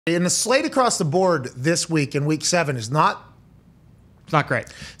And the slate across the board this week in week 7 is not great.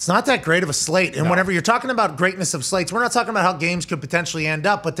 It's not that great of a slate. And whenever you're talking about greatness of slates, we're not talking about how games could potentially end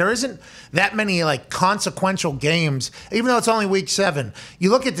up, but there isn't that many like consequential games, even though it's only week 7. You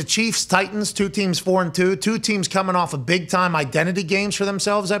look at the Chiefs, Titans, 2 teams 4-2, 2 teams coming off of big time identity games for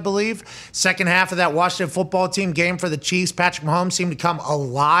themselves, I believe. Second half of that Washington football team game for the Chiefs, Patrick Mahomes seemed to come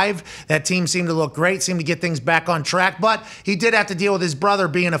alive. That team seemed to look great, seemed to get things back on track, but he did have to deal with his brother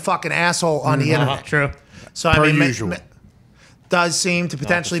being a fucking asshole on the internet. True. So Per I mean, usual. does seem to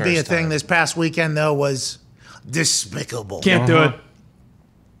potentially be a thing. time. This past weekend, though, was despicable. Can't do it.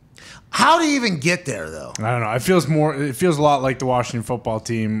 How do you even get there, though? I don't know. It feels a lot like the Washington football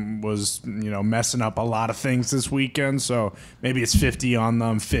team was, messing up a lot of things this weekend. So maybe it's 50 on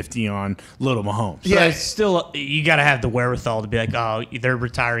them, 50 on Little Mahomes. Yeah, it's still, you got to have the wherewithal to be like, oh, they're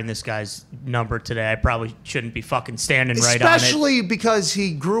retiring this guy's number today. I probably shouldn't be fucking standing right on it. Especially because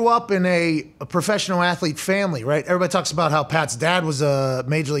he grew up in a professional athlete family, right? Everybody talks about how Pat's dad was a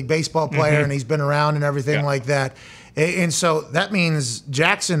Major League Baseball player and he's been around and everything like that. And so that means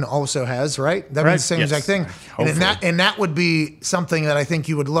Jackson also has, right? That means the same exact thing. And that would be something that I think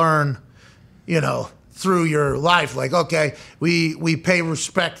you would learn, through your life. Like, okay, we pay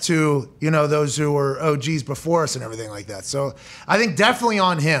respect to, those who were OGs before us and everything like that. So I think definitely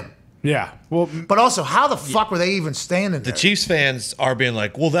on him. Yeah. Well, But also, how the fuck were they even standing there? The Chiefs fans are being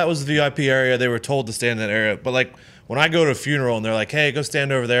like, well, that was the VIP area. They were told to stand in that area. But, like, when I go to a funeral and they're like, hey, go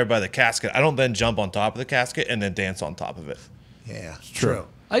stand over there by the casket, I don't then jump on top of the casket and then dance on top of it. Yeah, it's true.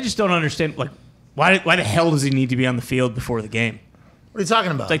 I just don't understand, like, why the hell does he need to be on the field before the game? What are you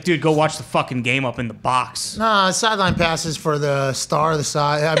talking about? It's like, dude, go watch the fucking game up in the box. Nah, sideline passes for the star of the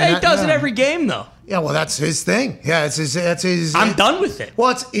side. I mean, Yeah, he does it every game, though. Yeah, well, that's his thing. Yeah, that's his. I'm done with it.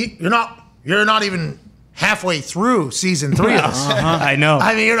 Well, you're not even halfway through season 3 of this. I know.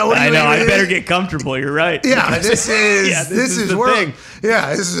 I mean, I better get comfortable. You're right. Yeah, this is this is the world. thing. Yeah,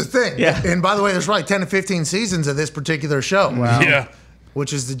 this is the thing. Yeah. And by the way, there's probably 10 to 15 seasons of this particular show. Wow. Yeah.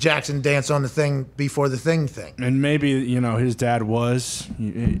 Which is the Jackson dance on the thing before the thing. and maybe, his dad was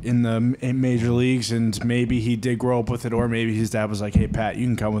in major leagues, and maybe he did grow up with it, or maybe his dad was like, hey, Pat, you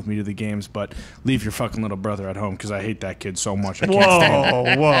can come with me to the games, but leave your fucking little brother at home because I hate that kid so much. I can't stand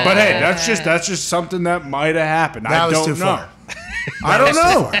it. Whoa. But hey, that's just something that might have happened. That I was don't too know. far. I don't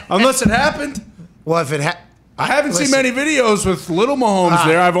know. Unless it happened. Well, if it I haven't seen many videos with Little Mahomes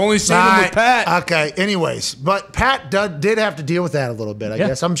there. I've only seen them with Pat. Okay, anyways. But Pat did have to deal with that a little bit, I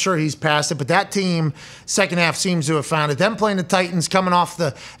guess. I'm sure he's past it. But that team, second half, seems to have found it. Them playing the Titans, coming off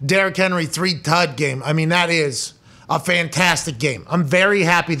the Derrick Henry 3-tud game. I mean, that is a fantastic game. I'm very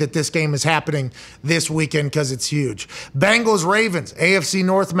happy that this game is happening this weekend because it's huge. Bengals-Ravens, AFC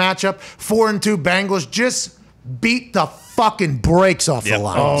North matchup. 4-2 Bengals just beat the fucking brakes off the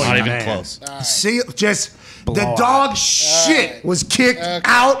Lions. Not even close. See, just the dog shit was kicked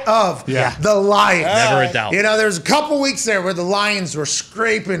out of the Lions. Never a doubt. There's a couple weeks there where the Lions were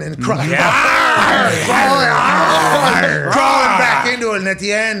scraping and crawling back into it, and at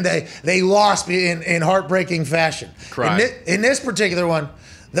the end they lost in heartbreaking fashion. In this particular one,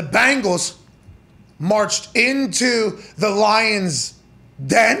 the Bengals marched into the Lions'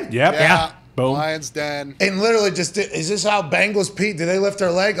 den. Yep. Yeah. Boom. Lions Den. And literally just, is this how Bengals, Pete, did they lift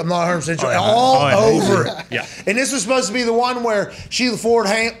their leg? I'm not 100% sure. All over it. Yeah. And this was supposed to be the one where Sheila Ford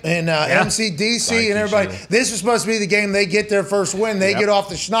and MCDC and everybody, this was supposed to be the game they get their first win. They get off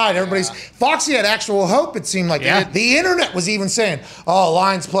the schneid. Everybody's, Foxy had actual hope, it seemed like. Yeah. The internet was even saying, oh,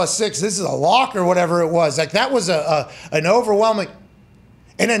 Lions +6, this is a lock or whatever it was. Like that was an overwhelming.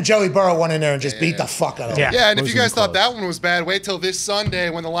 And then Joey Burrow went in there and just beat the fuck out of him. Yeah, and if you guys thought that one was bad, wait till this Sunday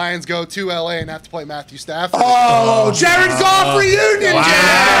when the Lions go to LA and have to play Matthew Stafford. Oh, Jared Goff reunion,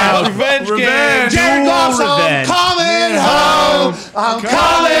 Wow. Jared! Revenge game. Jared Goff's Revenge. coming home. I'm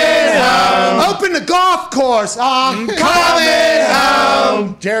coming home. Open the golf course. I'm coming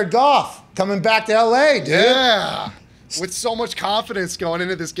home. Jared Goff coming back to LA, dude. Yeah. With so much confidence going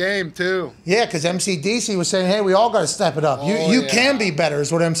into this game, too. Yeah, because MCDC was saying, hey, we all got to step it up. You can be better, is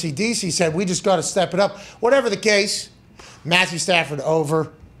what MCDC said. We just got to step it up. Whatever the case, Matthew Stafford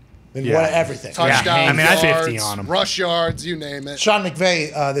over and everything. Touchdowns, I mean, I 50 yards, on him. rush yards, you name it. Sean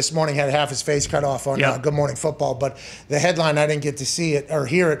McVay this morning had half his face cut off on Good Morning Football, but the headline, I didn't get to see it or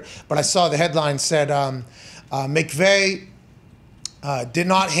hear it, but I saw the headline said McVay did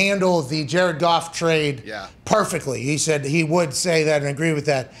not handle the Jared Goff trade perfectly. He said he would say that and agree with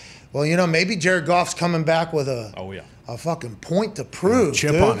that. Well, maybe Jared Goff's coming back with a fucking point to prove.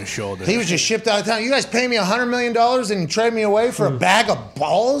 Chip dude. on his shoulder. He was just shipped out of town. You guys pay me $100 million and you trade me away for a bag of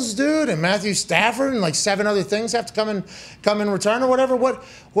balls, dude, and Matthew Stafford and like 7 other things have to come in return or whatever.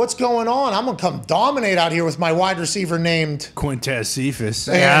 What's going on? I'm gonna come dominate out here with my wide receiver named Quintez Cephas.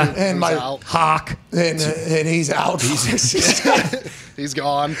 and my Hawk. and he's out. He's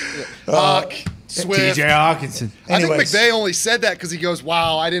gone. Hawk. Swift. TJ Hawkinson. I think Anyways. McVay only said that because he goes,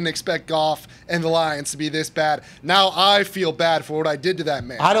 wow, I didn't expect Goff and the Lions to be this bad. Now I feel bad for what I did to that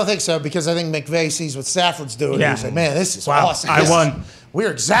man. I don't think so because I think McVay sees what Stafford's doing. Yeah. And he's like, man, this is Wow, awesome. I won.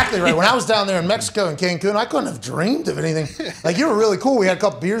 We're exactly right. When I was down there in Mexico and Cancun, I couldn't have dreamed of anything. Like, you were really cool. We had a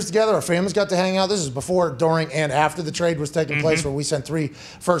couple beers together. Our families got to hang out. This is before, during, and after the trade was taking place where we sent 3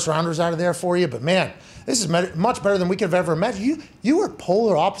 first-rounders out of there for you. But, man, this is much better than we could have ever imagined. You were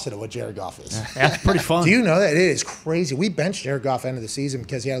polar opposite of what Jared Goff is. That's pretty fun. Do you know that? It is crazy. We benched Jared Goff end of the season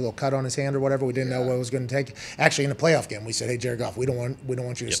because he had a little cut on his hand or whatever. We didn't know what it was going to take. Actually, in the playoff game, we said, hey, Jared Goff, we don't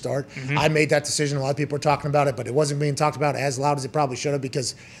want you to start. I made that decision. A lot of people were talking about it, but it wasn't being talked about as loud as it probably should have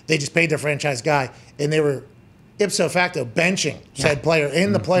because they just paid their franchise guy, and they were ipso facto benching said player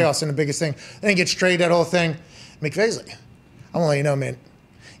in the playoffs in the biggest thing. Then he gets traded, that whole thing. McVay's like, I want to let you know, man,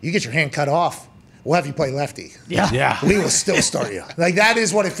 you get your hand cut off, we'll have you play lefty. Yeah. We will still start you. Like, that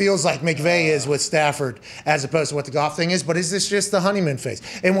is what it feels like McVay is with Stafford as opposed to what the Goff thing is. But is this just the honeymoon phase?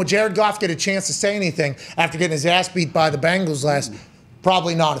 And will Jared Goff get a chance to say anything after getting his ass beat by the Bengals last?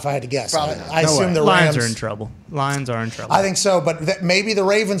 Probably not, if I had to guess. Probably not. I assume the Lions Rams are in trouble. Lions are in trouble. I think so, but maybe the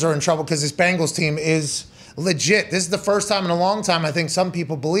Ravens are in trouble because this Bengals team is legit. This is the first time in a long time I think some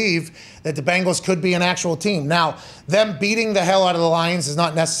people believe that the Bengals could be an actual team. Now, them beating the hell out of the Lions is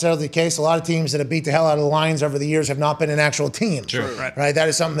not necessarily the case. A lot of teams that have beat the hell out of the Lions over the years have not been an actual team. Sure. Right? That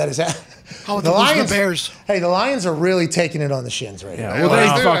is something that is How about the Lions? Bears? Hey, the Lions are really taking it on the shins right now. Well, They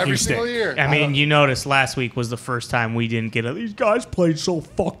they do fucking every stink. single year. I mean, you noticed last week was the first time we didn't get it. These guys played so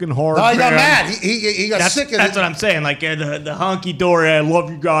fucking hard. No, he got man. mad. He got That's, sick of that's it. what I'm saying. Like the hunky dory, I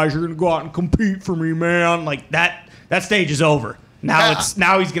love you guys. You're gonna go out and compete for me, man. Like that stage is over. Now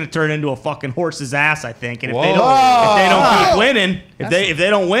he's gonna turn into a fucking horse's ass, I think. And if they don't keep winning, if they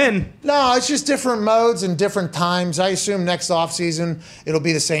don't win, No, it's just different modes and different times. I assume next offseason it'll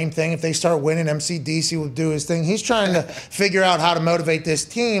be the same thing. If they start winning, MCDC will do his thing. He's trying to figure out how to motivate this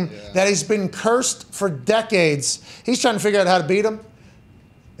team that has been cursed for decades. He's trying to figure out how to beat them.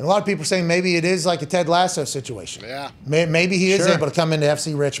 And a lot of people are saying maybe it is like a Ted Lasso situation. Yeah. Maybe he is able to come into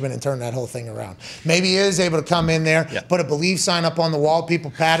FC Richmond and turn that whole thing around. Maybe he is able to come in there, put a believe sign up on the wall, people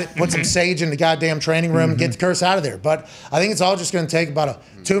pat it, put some sage in the goddamn training room, and get the curse out of there. But I think it's all just going to take about a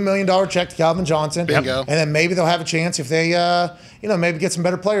 $2 million check to Calvin Johnson. Bingo. And then maybe they'll have a chance if they, maybe get some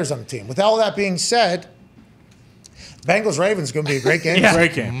better players on the team. With all that being said, Bengals-Ravens is going to be a great game.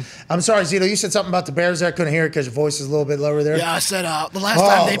 Great game. I'm sorry, Zito, you said something about the Bears there. I couldn't hear it because your voice is a little bit lower there. Yeah, I said the last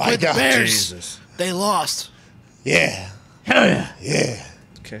time they my played God. the Bears, Jesus. they lost. Yeah. hell yeah. Yeah.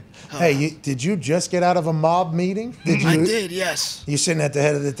 Okay. Hey, did you just get out of a mob meeting? I did, yes. You sitting at the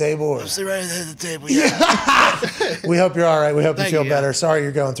head of the table? Or? I'm sitting right at the head of the table. Yeah. We hope you're all right. We hope you Thank feel you. better. Sorry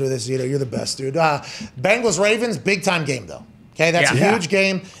you're going through this, Zito. You're the best, dude. Bengals-Ravens, big-time game, though. Okay, that's a huge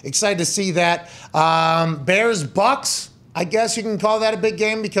game. Excited to see that. Bears-Bucks, I guess you can call that a big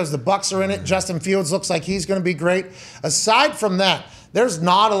game because the Bucks are in it. Justin Fields looks like he's going to be great. Aside from that, there's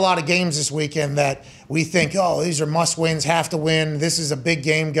not a lot of games this weekend that we think, oh, these are must-wins, have to win. This is a big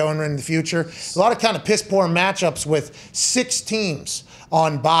game going in the future. A lot of kind of piss-poor matchups with 6 teams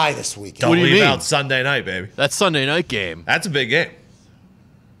on bye this weekend. Don't What do you leave mean? out Sunday night, baby. That Sunday night game, That's a big game.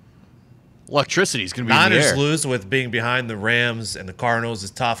 electricity's going to be in the Niners air. lose with being behind the Rams and the Cardinals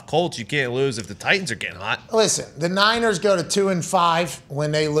is tough. Colts, you can't lose if the Titans are getting hot. Listen, the Niners go to 2-5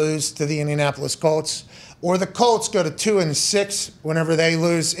 when they lose to the Indianapolis Colts, or the Colts go to 2-6 whenever they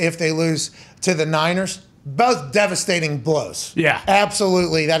lose, if they lose to the Niners. Both devastating blows. Yeah.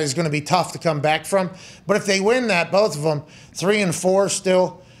 Absolutely. That is going to be tough to come back from. But if they win that, both of them, 3-4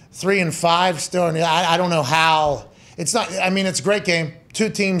 still, 3-5 still. And I don't know how. It's not, I mean, it's a great game. 2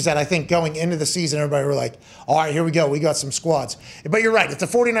 teams that I think going into the season, everybody were like, all right, here we go. We got some squads. But you're right. If the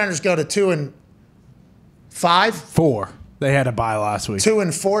 49ers go to 2-5, 4. They had a bye last week.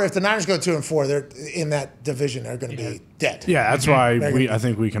 2-4. If the Niners go 2-4, they're in that division. They're going to be dead. Yeah, that's why I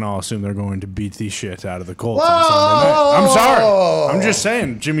think we can all assume they're going to beat the shit out of the Colts Whoa! on Sunday night. I'm sorry. I'm just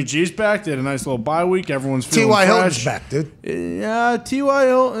saying. Jimmy G's back. They had a nice little bye week. Everyone's feeling T.Y. fresh. Hilton's back, dude. Yeah, T.Y.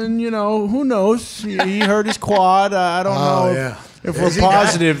 Hilton, who knows? He hurt his quad. I don't know. Yeah. if we're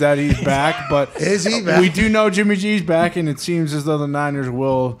positive that he's back, but Is he back? we do know Jimmy G's back, and it seems as though the Niners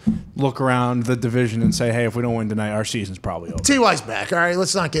will look around the division and say, hey, if we don't win tonight, our season's probably over. T.Y.'s back. All right,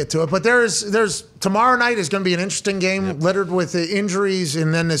 let's not get to it. But there's tomorrow night is going to be an interesting game littered with injuries,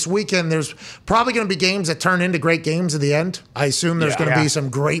 and then this weekend there's probably going to be games that turn into great games at the end. I assume there's going to be some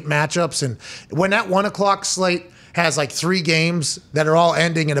great matchups, and when that 1 o'clock slate has like 3 games that are all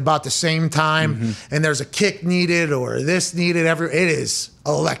ending at about the same time, and there's a kick needed or this needed, it is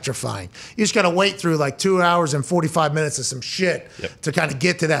electrifying. You just got to wait through like 2 hours and 45 minutes of some shit to kind of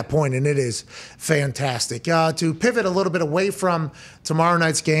get to that point, and it is fantastic. To pivot a little bit away from tomorrow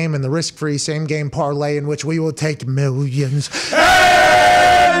night's game and the risk-free same-game parlay in which we will take millions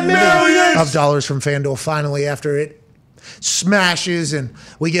of dollars from FanDuel finally after it smashes and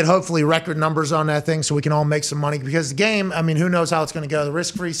we get hopefully record numbers on that thing so we can all make some money, because the game, I mean, who knows how it's going to go. The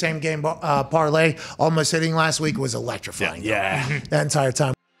risk-free same game parlay almost hitting last week was electrifying. Yeah. That entire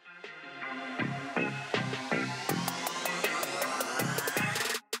time.